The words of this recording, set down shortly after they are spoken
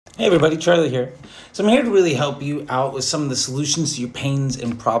Hey everybody, Charlie here. So I'm here to really help you out with some of the solutions to your pains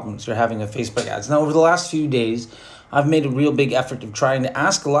and problems you're having with Facebook ads. Now, over the last few days, I've made a real big effort of trying to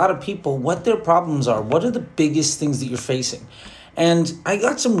ask a lot of people what their problems are. What are the biggest things that you're facing? And I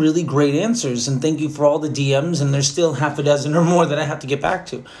got some really great answers, and thank you for all the DMs, and there's still half a dozen or more that I have to get back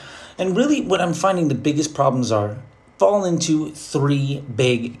to. And really what I'm finding the biggest problems are fall into three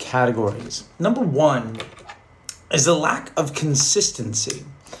big categories. Number one is the lack of consistency.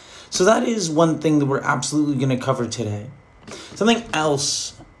 So that is one thing that we're absolutely going to cover today. Something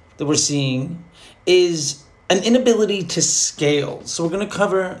else that we're seeing is an inability to scale. So we're going to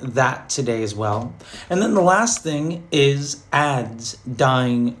cover that today as well. And then the last thing is ads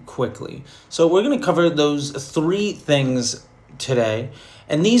dying quickly. So we're going to cover those three things today.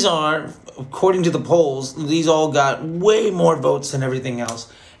 And these are, according to the polls, these all got way more votes than everything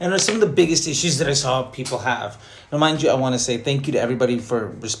else. And are some of the biggest issues that I saw people have. Now, mind you, I want to say thank you to everybody for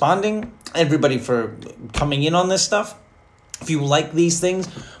responding, everybody for coming in on this stuff. If you like these things,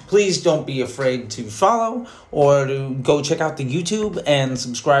 please don't be afraid to follow or to go check out the YouTube and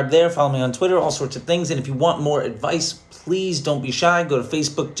subscribe there. Follow me on Twitter, all sorts of things. And if you want more advice, please don't be shy. Go to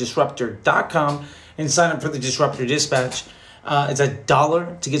facebookdisruptor.com and sign up for the Disruptor Dispatch. It's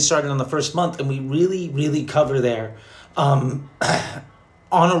 $1 to get started on the first month, and we really cover there.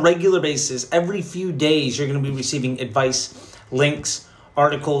 On a regular basis, every few days, you're going to be receiving advice, links,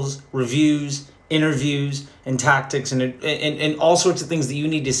 articles, reviews, interviews, and tactics, and all sorts of things that you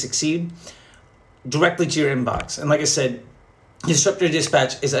need to succeed directly to your inbox. And like I said, Disruptor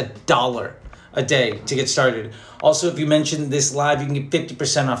Dispatch is $1 a day to get started. Also, if you mention this live, you can get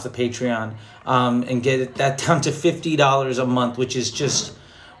 50% off the Patreon and get that down to $50 a month, which is just,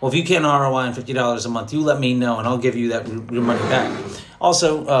 well, if you can't ROI on $50 a month, you let me know and I'll give you that your money back.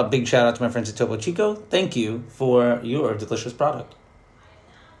 Also, big shout out to my friends at Topo Chico. Thank you for your delicious product.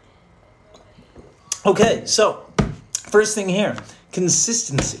 Okay, so first thing here,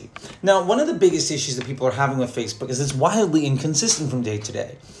 consistency. Now, one of the biggest issues that people are having with Facebook is it's wildly inconsistent from day to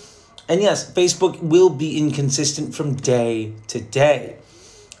day. And yes, Facebook will be inconsistent from day to day.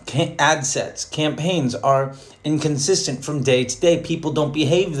 Ad sets, campaigns are inconsistent from day to day. People don't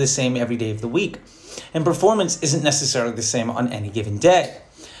behave the same every day of the week. And performance isn't necessarily the same on any given day.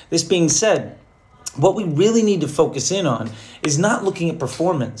 This being said, what we really need to focus in on is not looking at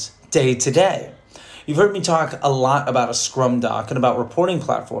performance day to day. You've heard me talk a lot about a Scrum doc and about reporting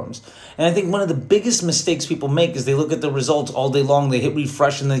platforms. And I think one of the biggest mistakes people make is they look at the results all day long, they hit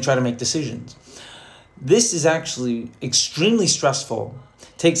refresh, and they try to make decisions. This is actually extremely stressful,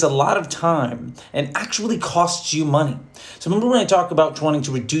 takes a lot of time, and actually costs you money. So remember when I talk about wanting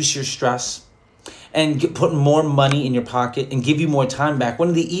to reduce your stress and put more money in your pocket and give you more time back? One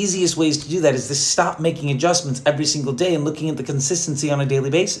of the easiest ways to do that is to stop making adjustments every single day and looking at the consistency on a daily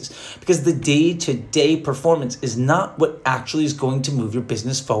basis. Because the day-to-day performance is not what actually is going to move your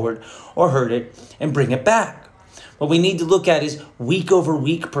business forward or hurt it and bring it back. What we need to look at is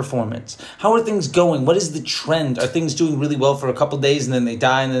week-over-week performance. How are things going? What is the trend? Are things doing really well for a couple days and then they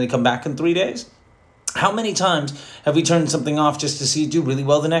die and then they come back in 3 days? How many times have we turned something off just to see it do really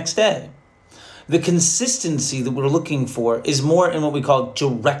well the next day? The consistency that we're looking for is more in what we call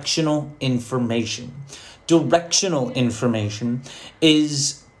directional information. Directional information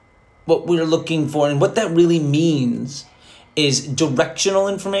is what we're looking for, and what that really means is directional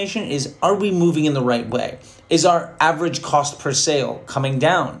information is, are we moving in the right way? Is our average cost per sale coming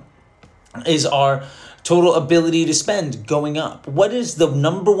down? Is our total ability to spend going up? What is the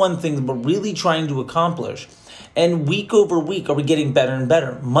number one thing that we're really trying to accomplish? And week over week, are we getting better and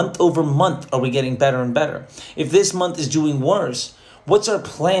better? Month over month, are we getting better and better? If this month is doing worse, what's our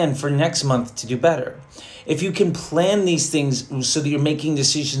plan for next month to do better? If you can plan these things so that you're making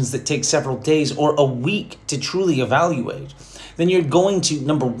decisions that take several days or a week to truly evaluate, then you're going to,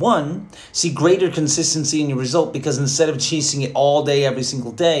 number one, see greater consistency in your result, because instead of chasing it all day, every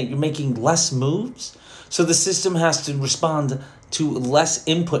single day, you're making less moves. So the system has to respond to less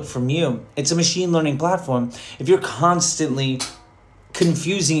input from you. It's a machine learning platform. If you're constantly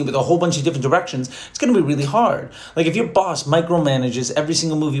confusing it with a whole bunch of different directions, it's going to be really hard. Like if your boss micromanages every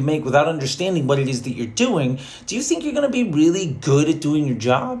single move you make without understanding what it is that you're doing, do you think you're going to be really good at doing your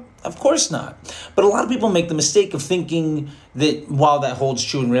job? Of course not. But a lot of people make the mistake of thinking that while that holds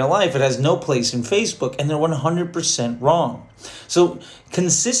true in real life, it has no place in Facebook, and they're 100% wrong. So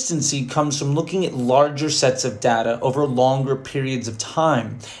consistency comes from looking at larger sets of data over longer periods of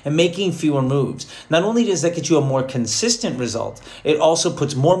time and making fewer moves. Not only does that get you a more consistent result, it also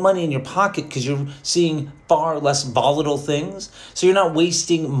puts more money in your pocket because you're seeing far less volatile things. So you're not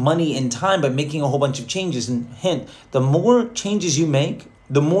wasting money and time by making a whole bunch of changes. And hint, the more changes you make,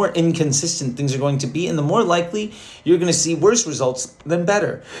 the more inconsistent things are going to be, and the more likely you're going to see worse results than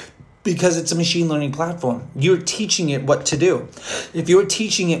better. Because it's a machine learning platform. You're teaching it what to do. If you're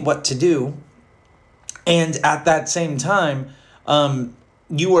teaching it what to do, and at that same time,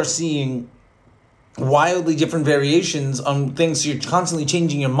 you are seeing wildly different variations on things, so you're constantly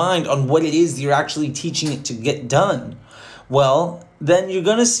changing your mind on what it is that you're actually teaching it to get done, well, then you're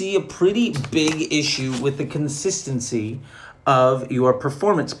going to see a pretty big issue with the consistency of your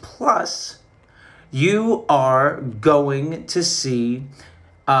performance. Plus, you are going to see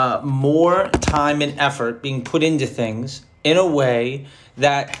more time and effort being put into things in a way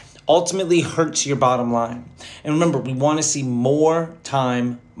that ultimately hurts your bottom line. And remember, we want to see more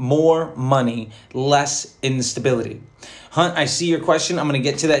time, more money, less instability. Hunt, I see your question. I'm going to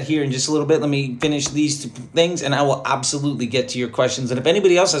get to that here in just a little bit. Let me finish these two things, and I will absolutely get to your questions. And if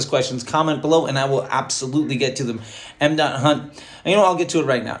anybody else has questions, comment below, and I will absolutely get to them. M.Hunt, I'll get to it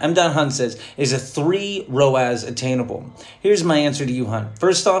right now. M.Hunt says, is a 3 ROAS attainable? Here's my answer to you, Hunt.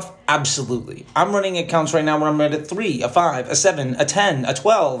 First off, absolutely. I'm running accounts right now where I'm at a 3, a 5, a 7, a 10, a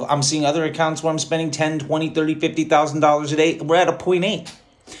 12. I'm seeing other accounts where I'm spending $10, $20, $30, $50,000 a day. We're at a 0.8.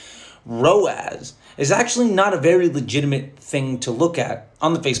 ROAS is actually not a very legitimate thing to look at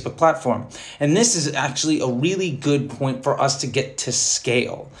on the Facebook platform. And this is actually a really good point for us to get to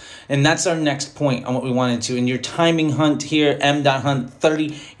scale. And that's our next point on what we wanted to. And your timing, Hunt, here, M.Hunt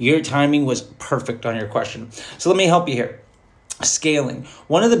 30, your timing was perfect on your question. So let me help you here. Scaling.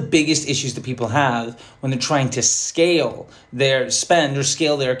 One of the biggest issues that people have when they're trying to scale their spend or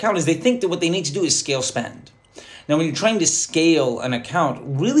scale their account is they think that what they need to do is scale spend. Now, when you're trying to scale an account,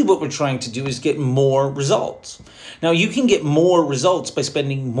 really what we're trying to do is get more results. Now, you can get more results by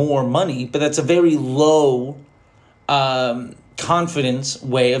spending more money, but that's a very low confidence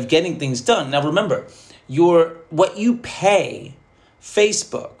way of getting things done. Now, remember, what you pay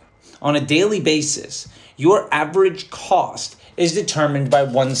Facebook on a daily basis, your average cost is determined by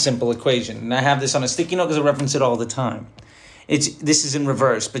one simple equation. And I have this on a sticky note because I reference it all the time. This is in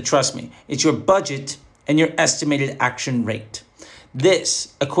reverse, but trust me, it's your budget and your estimated action rate.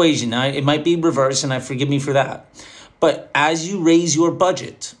 This equation, now it might be reversed, and forgive me for that, but as you raise your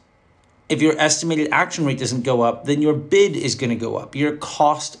budget, if your estimated action rate doesn't go up, then your bid is going to go up. Your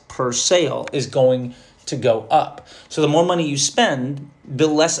cost per sale is going to go up. So the more money you spend, the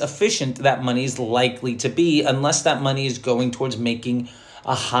less efficient that money is likely to be, unless that money is going towards making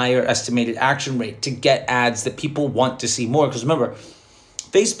a higher estimated action rate to get ads that people want to see more. Because remember,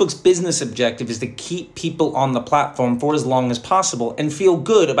 Facebook's business objective is to keep people on the platform for as long as possible and feel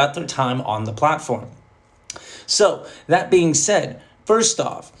good about their time on the platform. So that being said, first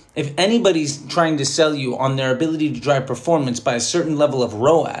off, if anybody's trying to sell you on their ability to drive performance by a certain level of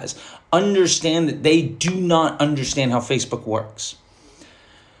ROAS, understand that they do not understand how Facebook works.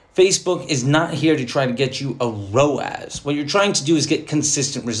 Facebook is not here to try to get you a ROAS. What you're trying to do is get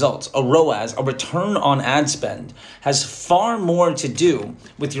consistent results. A ROAS, a return on ad spend, has far more to do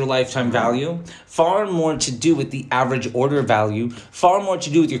with your lifetime value, far more to do with the average order value, far more to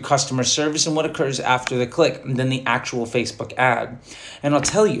do with your customer service and what occurs after the click than the actual Facebook ad. And I'll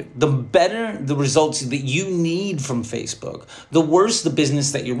tell you, the better the results that you need from Facebook, the worse the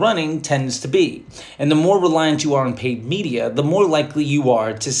business that you're running tends to be. And the more reliant you are on paid media, the more likely you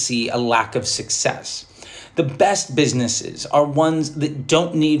are to see a lack of success. The best businesses are ones that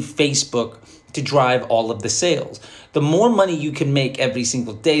don't need Facebook to drive all of the sales. The more money you can make every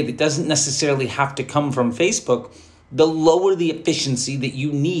single day that doesn't necessarily have to come from Facebook, the lower the efficiency that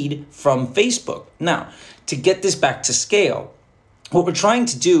you need from Facebook. Now, to get this back to scale, what we're trying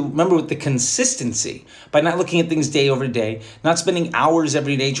to do, remember, with the consistency, by not looking at things day over day, not spending hours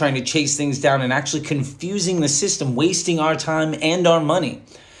every day trying to chase things down and actually confusing the system, wasting our time and our money,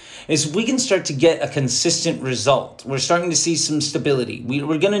 is we can start to get a consistent result. We're starting to see some stability.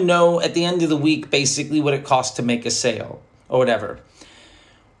 We're going to know at the end of the week basically what it costs to make a sale or whatever.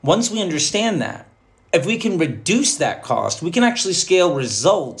 Once we understand that, if we can reduce that cost, we can actually scale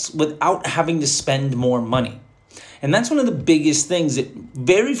results without having to spend more money. And that's one of the biggest things that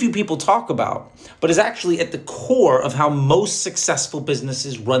very few people talk about, but is actually at the core of how most successful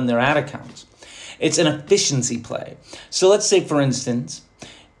businesses run their ad accounts. It's an efficiency play. So let's say, for instance,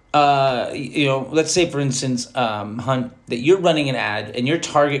 Hunt, that you're running an ad and your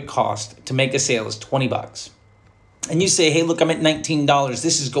target cost to make a sale is $20. And you say, hey, look, I'm at $19.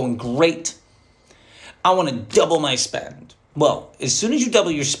 This is going great. I want to double my spend. Well, as soon as you double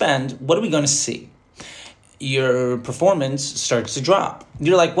your spend, what are we going to see? Your performance starts to drop.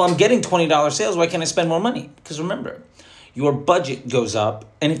 You're like, well, I'm getting $20 sales. Why can't I spend more money? Because remember, your budget goes up.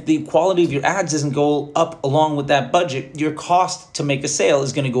 And if the quality of your ads doesn't go up along with that budget, your cost to make a sale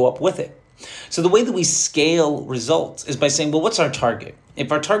is going to go up with it. So the way that we scale results is by saying, well, what's our target?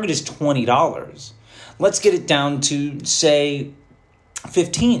 If our target is $20, let's get it down to, say,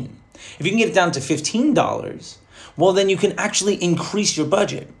 $15. If you can get it down to $15, well, then you can actually increase your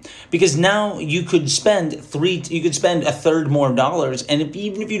budget, because now you could spend a third more dollars. And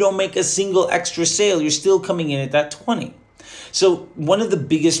even if you don't make a single extra sale, you're still coming in at that 20. So one of the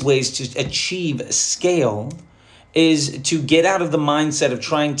biggest ways to achieve scale is to get out of the mindset of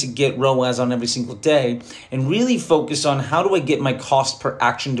trying to get ROAS on every single day and really focus on, how do I get my cost per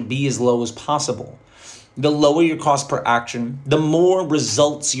action to be as low as possible? The lower your cost per action, the more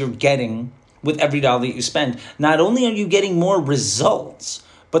results you're getting with every dollar that you spend. Not only are you getting more results,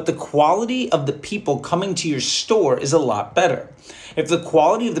 but the quality of the people coming to your store is a lot better. If the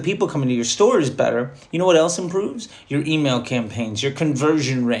quality of the people coming to your store is better, you know what else improves? Your email campaigns, your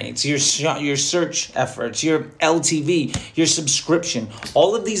conversion rates, your search efforts, your LTV, your subscription.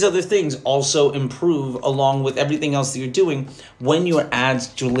 All of these other things also improve along with everything else that you're doing when your ads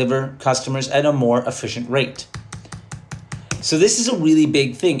deliver customers at a more efficient rate. So this is a really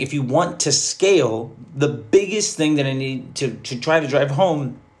big thing. If you want to scale, the biggest thing that I need to try to drive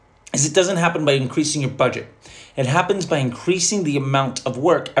home is it doesn't happen by increasing your budget. It happens by increasing the amount of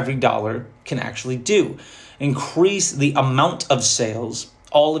work every dollar can actually do. Increase the amount of sales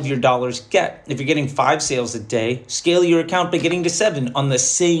all of your dollars get. If you're getting 5 sales a day, scale your account by getting to 7 on the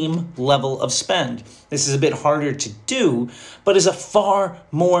same level of spend. This is a bit harder to do, but is a far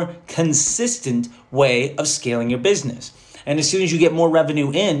more consistent way of scaling your business. And as soon as you get more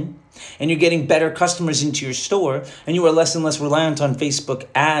revenue in, and you're getting better customers into your store, and you are less and less reliant on Facebook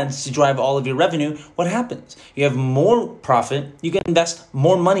ads to drive all of your revenue, what happens? You have more profit, you can invest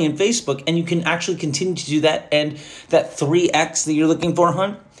more money in Facebook, and you can actually continue to do that. And that 3x that you're looking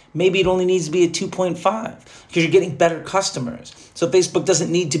for, maybe it only needs to be a 2.5 because you're getting better customers. So Facebook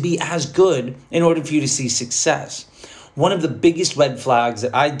doesn't need to be as good in order for you to see success. One of the biggest red flags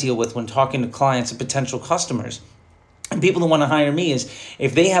that I deal with when talking to clients and potential customers and people that want to hire me is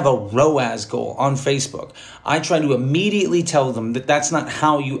if they have a ROAS goal on Facebook, I try to immediately tell them that that's not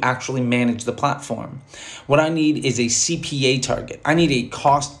how you actually manage the platform. What I need is a CPA target. I need a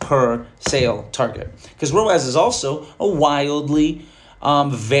cost per sale target, because ROAS is also a wildly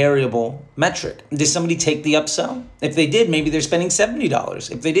variable metric. Did somebody take the upsell? If they did, maybe they're spending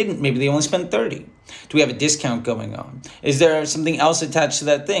 $70. If they didn't, maybe they only spent $30. Do we have a discount going on? Is there something else attached to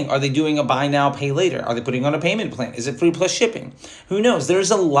that thing? Are they doing a buy now, pay later? Are they putting on a payment plan? Is it free plus shipping? Who knows? There's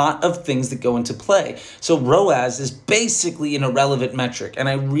a lot of things that go into play. So ROAS is basically an irrelevant metric. And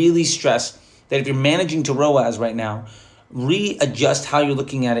I really stress that if you're managing to ROAS right now, readjust how you're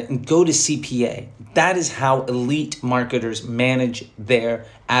looking at it and go to CPA. That is how elite marketers manage their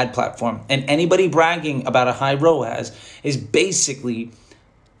ad platform. And anybody bragging about a high ROAS is basically,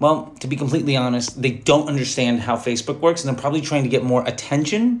 well, to be completely honest, they don't understand how Facebook works, and they're probably trying to get more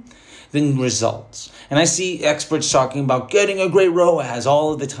attention than results. And I see experts talking about getting a great ROAS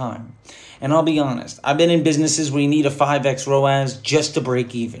all of the time. And I'll be honest, I've been in businesses where you need a 5x ROAS just to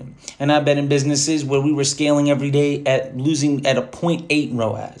break even. And I've been in businesses where we were scaling every day at losing at a 0.8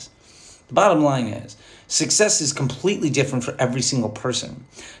 ROAS. The bottom line is, success is completely different for every single person.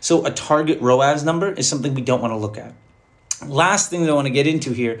 So a target ROAS number is something we don't want to look at. Last thing that I want to get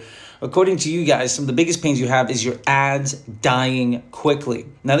into here, according to you guys, some of the biggest pains you have is your ads dying quickly.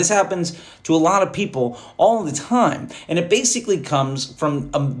 Now, this happens to a lot of people all the time, and it basically comes from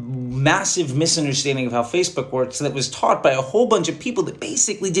a massive misunderstanding of how Facebook works that was taught by a whole bunch of people that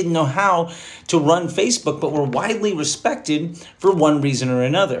basically didn't know how to run Facebook, but were widely respected for one reason or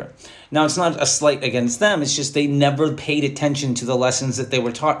another. Now, it's not a slight against them. It's just they never paid attention to the lessons that they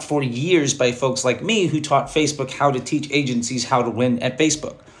were taught for years by folks like me who taught Facebook how to teach agencies how to win at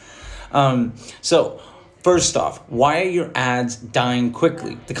Facebook. So first off, why are your ads dying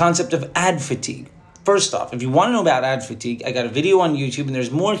quickly? The concept of ad fatigue. First off, if you want to know about ad fatigue, I got a video on YouTube, and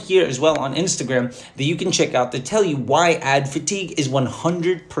there's more here as well on Instagram that you can check out that tell you why ad fatigue is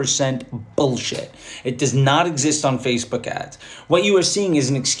 100% bullshit. It does not exist on Facebook ads. What you are seeing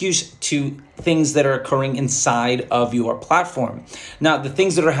is an excuse to things that are occurring inside of your platform. Now, the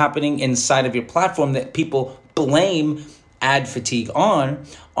things that are happening inside of your platform that people blame ad fatigue on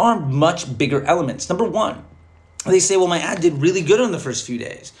are much bigger elements. Number one, they say, well, my ad did really good on the first few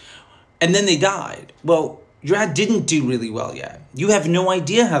days, and then they died. Well, your ad didn't do really well yet. You have no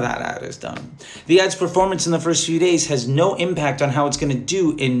idea how that ad is done. The ad's performance in the first few days has no impact on how it's going to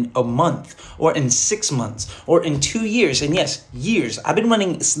do in a month or in 6 months or in 2 years. And yes, years. I've been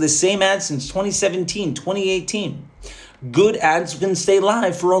running the same ad since 2017, 2018. Good ads can stay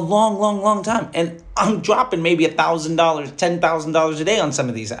live for a long, long, long time. And I'm dropping maybe $1,000, $10,000 a day on some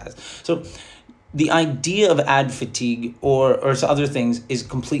of these ads. So the idea of ad fatigue or other things is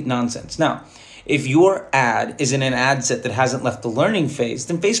complete nonsense. Now, if your ad is in an ad set that hasn't left the learning phase,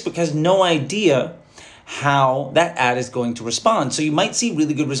 then Facebook has no idea how that ad is going to respond. So you might see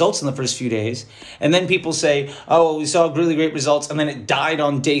really good results in the first few days, and then people say, oh, we saw really great results, and then it died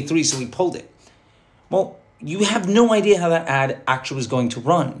on day 3, so we pulled it. Well, you have no idea how that ad actually is going to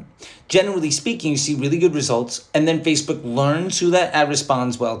run. Generally speaking, you see really good results, and then Facebook learns who that ad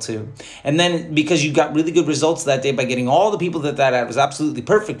responds well to. And then because you got really good results that day by getting all the people that ad was absolutely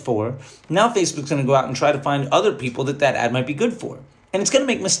perfect for, now Facebook's going to go out and try to find other people that ad might be good for. And it's going to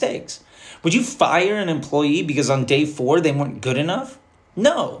make mistakes. Would you fire an employee because on day 4 they weren't good enough?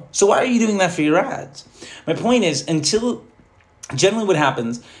 No. So why are you doing that for your ads? My point is, generally what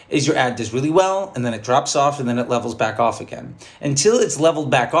happens is your ad does really well, and then it drops off, and then it levels back off again. Until it's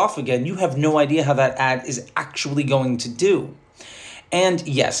leveled back off again, you have no idea how that ad is actually going to do. And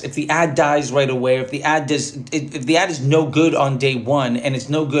yes, if the ad dies right away, if the ad is no good on day 1, and it's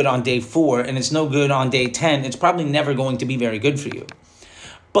no good on day 4, and it's no good on day 10, it's probably never going to be very good for you.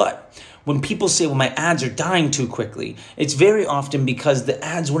 But when people say, well, my ads are dying too quickly, it's very often because the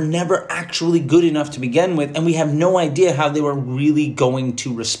ads were never actually good enough to begin with, and we have no idea how they were really going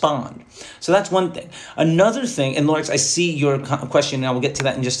to respond. So that's one thing. Another thing, and Lawrence, I see your question, and I will get to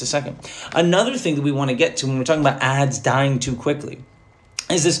that in just a second. Another thing that we want to get to when we're talking about ads dying too quickly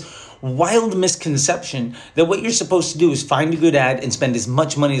is this wild misconception that what you're supposed to do is find a good ad and spend as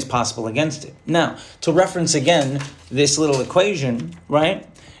much money as possible against it. Now, to reference again this little equation, right?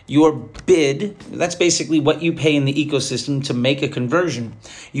 Your bid, that's basically what you pay in the ecosystem to make a conversion.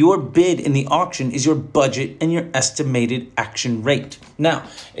 Your bid in the auction is your budget and your estimated action rate. Now,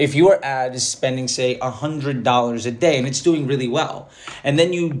 if your ad is spending, say, $100 a day and it's doing really well, and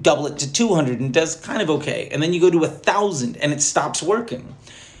then you double it to $200 and it does kind of okay, and then you go to $1,000 and it stops working,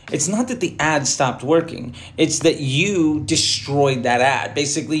 it's not that the ad stopped working. It's that you destroyed that ad.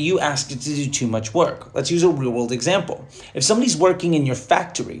 Basically, you asked it to do too much work. Let's use a real-world example. If somebody's working in your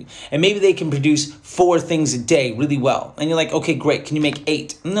factory, and maybe they can produce 4 things a day really well, and you're like, okay, great, can you make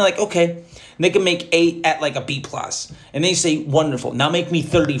 8? And they're like, okay. And they can make 8 at like a B+. And they say, wonderful, now make me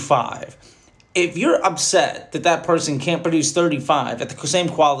 35. If you're upset that that person can't produce 35 at the same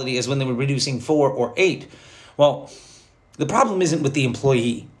quality as when they were producing 4 or 8, well, the problem isn't with the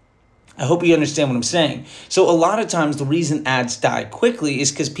employee. I hope you understand what I'm saying. So a lot of times the reason ads die quickly is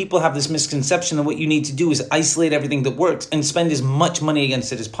because people have this misconception that what you need to do is isolate everything that works and spend as much money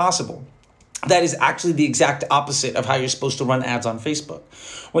against it as possible. That is actually the exact opposite of how you're supposed to run ads on Facebook.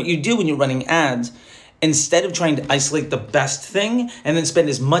 What you do when you're running ads, instead of trying to isolate the best thing and then spend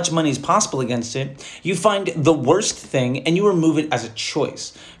as much money as possible against it, you find the worst thing and you remove it as a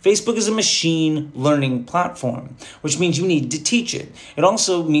choice. Facebook is a machine learning platform, which means you need to teach it. It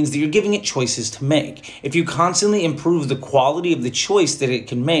also means that you're giving it choices to make. If you constantly improve the quality of the choice that it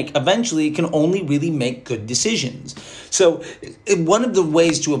can make, eventually it can only really make good decisions. So one of the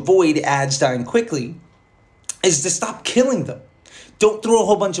ways to avoid ads dying quickly is to stop killing them. Don't throw a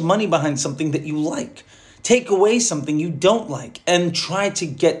whole bunch of money behind something that you like. Take away something you don't like and try to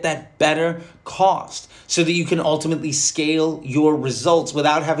get that better cost so that you can ultimately scale your results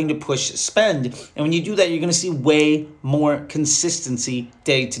without having to push spend. And when you do that, you're going to see way more consistency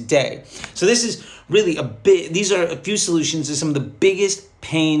day to day. So this is really these are a few solutions to some of the biggest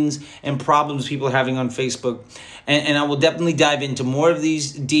pains and problems people are having on Facebook. And I will definitely dive into more of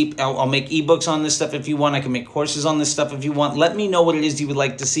these deep. I'll make ebooks on this stuff if you want. I can make courses on this stuff if you want. Let me know what it is you would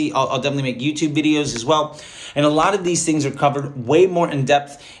like to see. I'll definitely make YouTube videos as well. And a lot of these things are covered way more in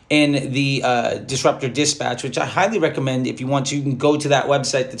depth in the Disruptor Dispatch, which I highly recommend. If you want to, you can go to that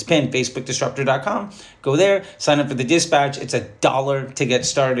website that's pinned, facebookdisruptor.com. Go there, sign up for the dispatch. It's $1 to get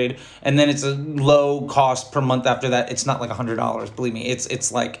started. And then it's a low cost per month after that. It's not like $100. Believe me,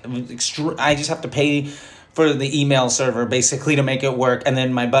 it's like I just have to pay for the email server basically to make it work, and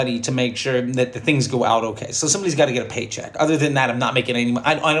then my buddy to make sure that the things go out okay. So somebody's got to get a paycheck. Other than that, I'm not making any money.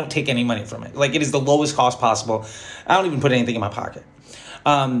 I don't take any money from it. Like, it is the lowest cost possible. I don't even put anything in my pocket.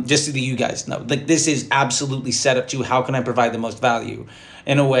 Just so that you guys know, like, this is absolutely set up to how can I provide the most value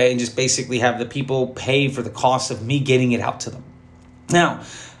in a way and just basically have the people pay for the cost of me getting it out to them. Now,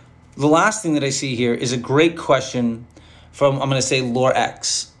 the last thing that I see here is a great question from, I'm going to say, Laura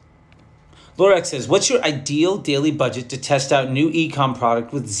X. Laura X says, what's your ideal daily budget to test out new e-com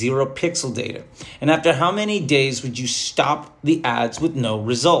product with 0 pixel data? And after how many days would you stop the ads with no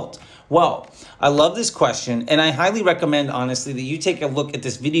result? Well, I love this question, and I highly recommend, honestly, that you take a look at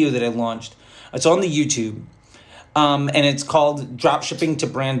this video that I launched. It's on the YouTube. and it's called Dropshipping to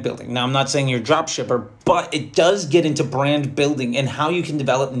Brand Building. Now, I'm not saying you're a dropshipper, but it does get into brand building and how you can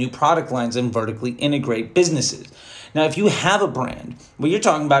develop new product lines and vertically integrate businesses. Now, if you have a brand, what you're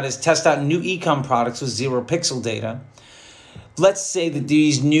talking about is test out new e-com products with 0 pixel data. Let's say that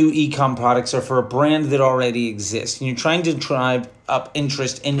these new e-com products are for a brand that already exists, and you're trying to drive up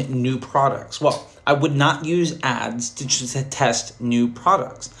interest in new products. Well, I would not use ads to test new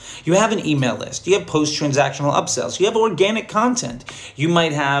products. You have an email list. You have post-transactional upsells. You have organic content. You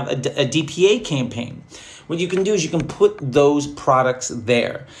might have a DPA campaign. What you can do is you can put those products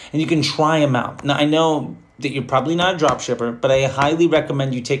there, and you can try them out. Now, I know that you're probably not a dropshipper, but I highly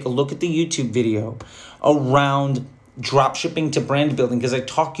recommend you take a look at the YouTube video around dropshipping to brand building, because I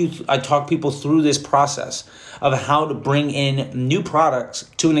talk people through this process of how to bring in new products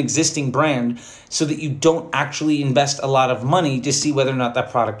to an existing brand so that you don't actually invest a lot of money to see whether or not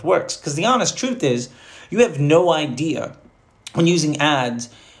that product works. Because the honest truth is, you have no idea when using ads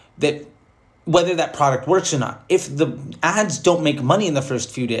that whether that product works or not. If the ads don't make money in the first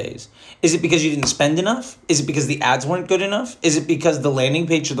few days, is it because you didn't spend enough? Is it because the ads weren't good enough? Is it because the landing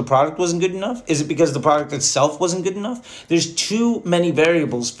page of the product wasn't good enough? Is it because the product itself wasn't good enough? There's too many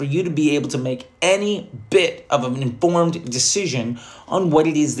variables for you to be able to make any bit of an informed decision on what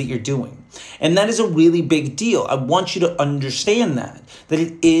it is that you're doing. And that is a really big deal. I want you to understand that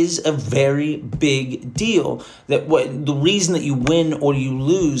it is a very big deal, that the reason that you win or you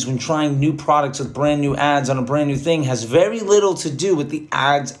lose when trying new products with brand new ads on a brand new thing has very little to do with the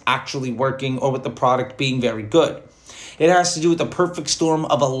ads actually working or with the product being very good. It has to do with the perfect storm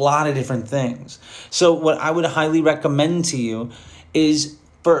of a lot of different things. So what I would highly recommend to you is,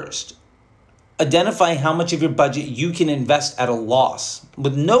 first, identify how much of your budget you can invest at a loss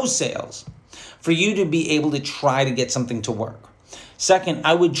with no sales for you to be able to try to get something to work. Second,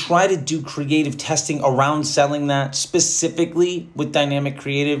 I would try to do creative testing around selling that, specifically with dynamic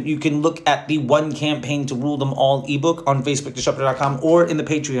creative. You can look at the One Campaign to Rule Them All ebook on FacebookDisruptor.com or in the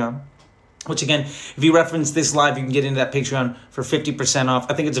Patreon, which again, if you reference this live, you can get into that Patreon for 50%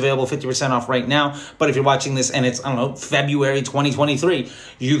 off. I think it's available 50% off right now, but if you're watching this and it's, I don't know, February 2023,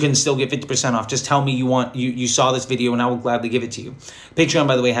 you can still get 50% off. Just tell me you saw this video and I will gladly give it to you. Patreon,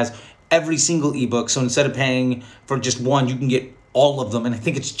 by the way, has every single ebook, so instead of paying for just one, you can get all of them, and I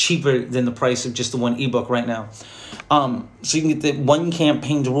think it's cheaper than the price of just the one ebook right now. So you can get the One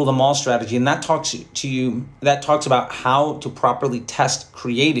Campaign to Rule Them All strategy, and that talks about how to properly test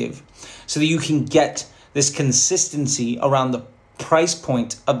creative so that you can get this consistency around the price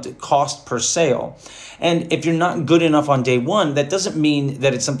point of the cost per sale. And if you're not good enough on day one, that doesn't mean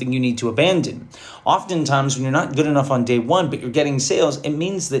that it's something you need to abandon. Oftentimes, when you're not good enough on day one, but you're getting sales, it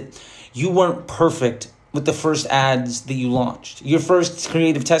means that you weren't perfect with the first ads that you launched. Your first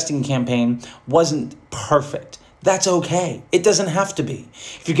creative testing campaign wasn't perfect. That's okay. It doesn't have to be.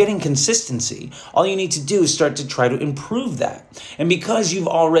 If you're getting consistency, all you need to do is start to try to improve that. And because you've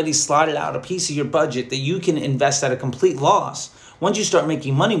already slotted out a piece of your budget that you can invest at a complete loss, once you start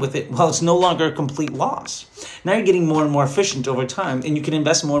making money with it, well, it's no longer a complete loss. Now you're getting more and more efficient over time, and you can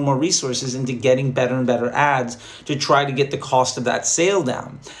invest more and more resources into getting better and better ads to try to get the cost of that sale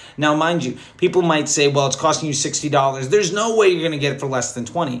down. Now, mind you, people might say, well, it's costing you $60. There's no way you're going to get it for less than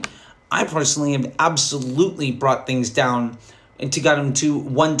 $20. I personally have absolutely brought things down and got them to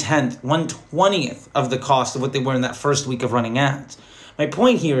 1/10, 1/20th of the cost of what they were in that first week of running ads. My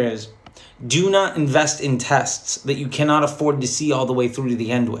point here is, do not invest in tests that you cannot afford to see all the way through to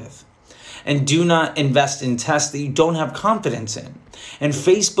the end with. And do not invest in tests that you don't have confidence in. And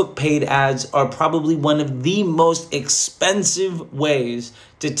Facebook paid ads are probably one of the most expensive ways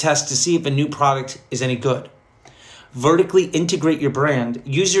to test to see if a new product is any good. Vertically integrate your brand.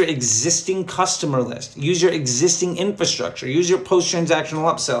 Use your existing customer list. Use your existing infrastructure. Use your post-transactional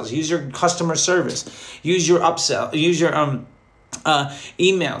upsells. Use your customer service. Use your upsell. Use your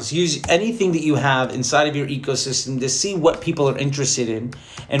emails. Use anything that you have inside of your ecosystem to see what people are interested in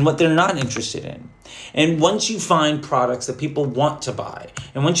and what they're not interested in. And once you find products that people want to buy,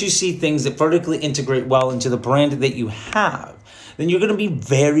 and once you see things that vertically integrate well into the brand that you have, then you're going to be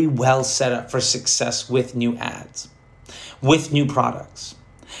very well set up for success with new ads, with new products,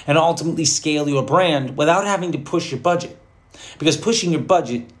 and ultimately scale your brand without having to push your budget. Because pushing your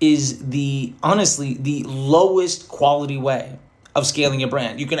budget is honestly the lowest quality way of scaling your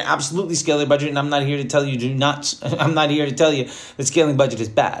brand. You can absolutely scale your budget, and I'm not here to tell you that scaling budget is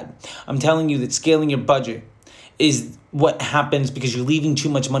bad. I'm telling you that scaling your budget is what happens because you're leaving too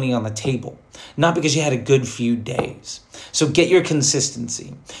much money on the table, not because you had a good few days. So get your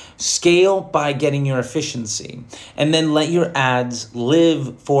consistency. Scale by getting your efficiency. And then let your ads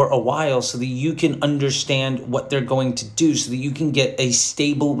live for a while so that you can understand what they're going to do, so that you can get a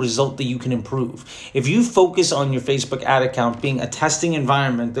stable result that you can improve. If you focus on your Facebook ad account being a testing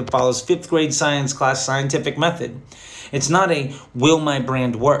environment that follows 5th grade science class scientific method, it's not a will my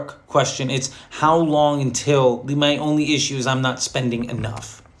brand work question. It's how long until my only issue is I'm not spending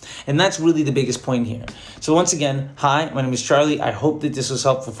enough. And that's really the biggest point here. So once again, hi, my name is Charlie. I hope that this was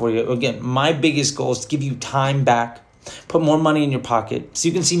helpful for you. Again, my biggest goal is to give you time back, put more money in your pocket so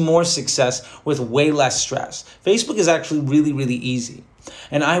you can see more success with way less stress. Facebook is actually really, really easy.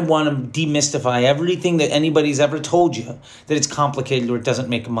 And I want to demystify everything that anybody's ever told you that it's complicated or it doesn't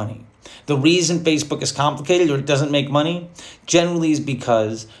make money. The reason Facebook is complicated or it doesn't make money generally is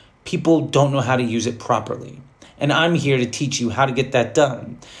because people don't know how to use it properly. And I'm here to teach you how to get that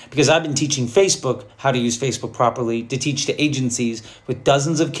done, because I've been teaching Facebook how to use Facebook properly to teach to agencies with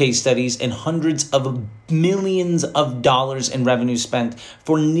dozens of case studies and hundreds of millions of dollars in revenue spent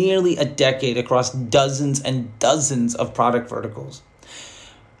for nearly a decade across dozens and dozens of product verticals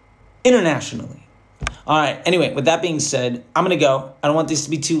internationally. All right. Anyway, with that being said, I'm going to go. I don't want this to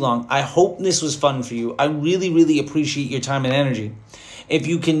be too long. I hope this was fun for you. I really, really appreciate your time and energy. If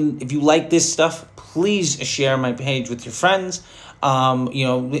you like this stuff, please share my page with your friends.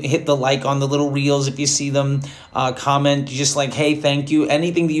 Hit the like on the little reels if you see them. Comment just like, hey, thank you.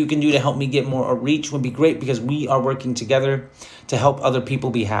 Anything that you can do to help me get more reach would be great, because we are working together to help other people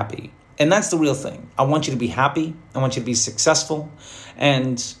be happy. And that's the real thing. I want you to be happy. I want you to be successful.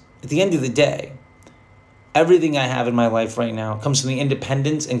 And at the end of the day, everything I have in my life right now comes from the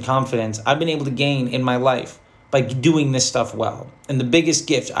independence and confidence I've been able to gain in my life by doing this stuff well. And the biggest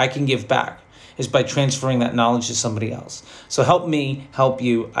gift I can give back is by transferring that knowledge to somebody else. So help me help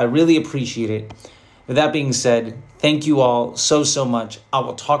you. I really appreciate it. With that being said, thank you all so much. I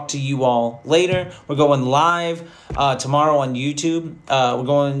will talk to you all later. We're going live tomorrow on YouTube.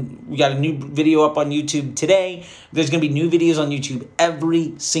 We got a new video up on YouTube today. There's going to be new videos on YouTube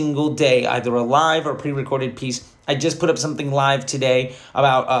every single day, either a live or pre-recorded piece. I just put up something live today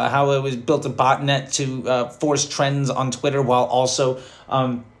about how it was built a botnet to force trends on Twitter while also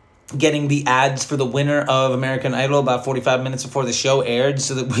getting the ads for the winner of American Idol about 45 minutes before the show aired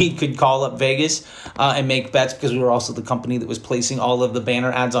so that we could call up Vegas and make bets, because we were also the company that was placing all of the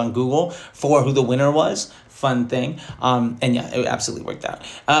banner ads on Google for who the winner was. Fun thing. And yeah, it absolutely worked out.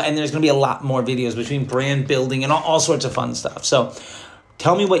 And there's going to be a lot more videos between brand building and all sorts of fun stuff. So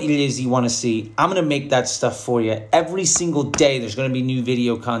tell me what it is you want to see. I'm going to make that stuff for you. Every single day there's going to be new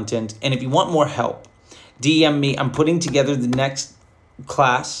video content. And if you want more help, DM me. I'm putting together the next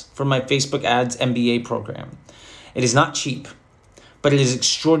class for my Facebook Ads MBA program. It is not cheap, but it is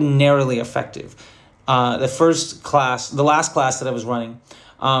extraordinarily effective. The last class that I was running,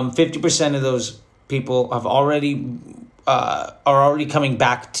 50% of those people have are already coming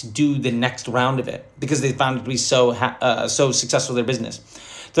back to do the next round of it because they found it to be so successful in their business.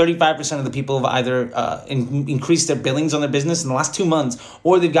 35% of the people have either increased their billings on their business in the last 2 months,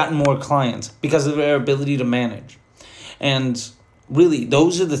 or they've gotten more clients because of their ability to manage. And really,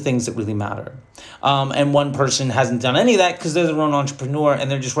 those are the things that really matter. And one person hasn't done any of that because they're their own entrepreneur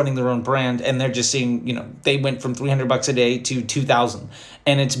and they're just running their own brand, and they're just seeing, they went from $300 a day to $2,000,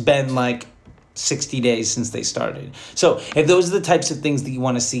 and it's been like 60 days since they started. So if those are the types of things that you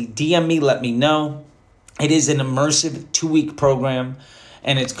want to see, DM me, let me know. It is an immersive 2-week program,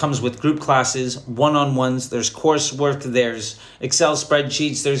 and it comes with group classes, one-on-ones, there's coursework, there's Excel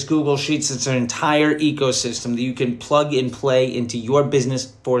spreadsheets, there's Google Sheets. It's an entire ecosystem that you can plug and play into your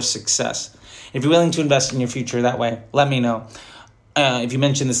business for success. If you're willing to invest in your future that way, let me know. If you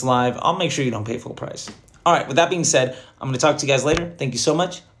mention this live, I'll make sure you don't pay full price. All right, with that being said, I'm going to talk to you guys later. Thank you so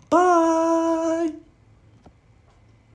much.